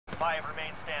5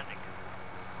 remain standing.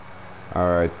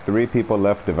 Alright, 3 people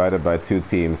left divided by 2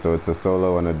 teams, so it's a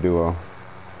solo and a duo.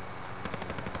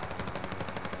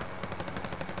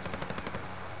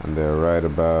 And they're right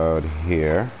about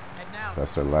here.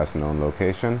 That's their last known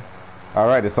location.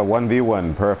 Alright, it's a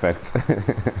 1v1. Perfect.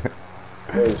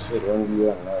 Oh shit,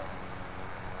 1v1 now.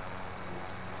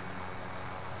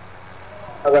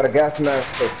 I got a gas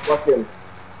mask, so fuck him.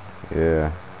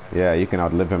 Yeah. Yeah, you can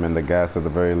outlive him in the gas at the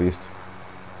very least.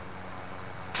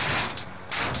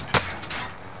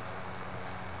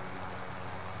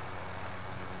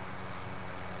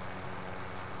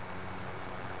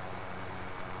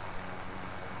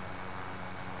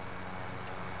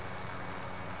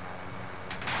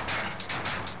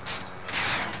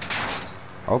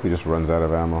 I hope he just runs out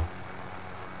of ammo.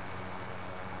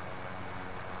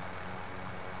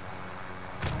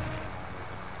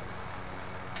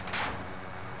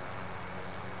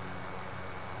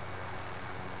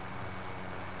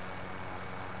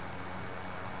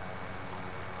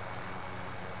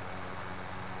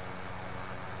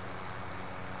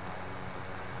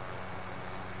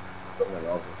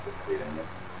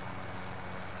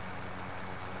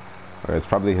 Or it's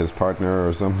probably his partner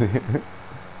or something.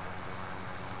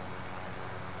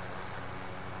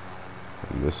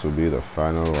 And this will be the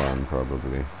final one,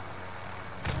 probably.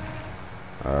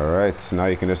 Alright, so now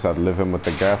you can just outlive him with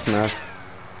the gas mask,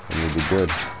 and you'll be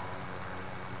good.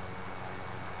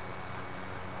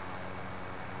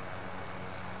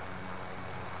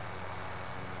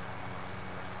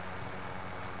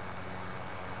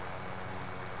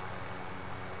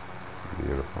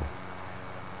 Beautiful.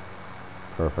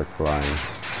 Perfect flying.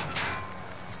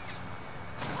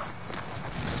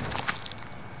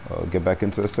 Oh, get back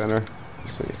into the center.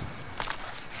 Let's see.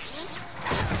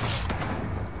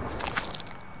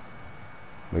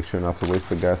 Make sure not to waste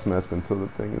the gas mask until the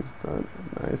thing is done.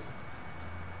 Nice.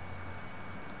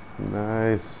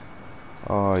 Nice.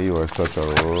 Oh, you are such a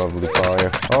lovely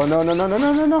fire. Oh, no, no, no, no,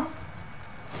 no, no, no.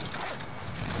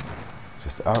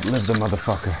 Just outlive the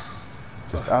motherfucker.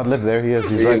 Just outlive. There he is.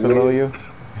 He's right below you.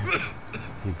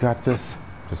 You got this.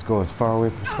 Just go as far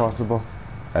away as possible.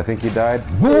 I think he died.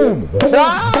 Boom! Boom! Boom!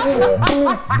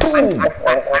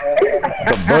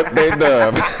 The birthday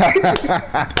dub.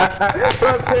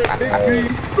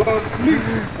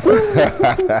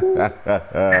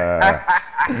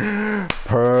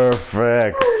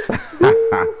 Perfect.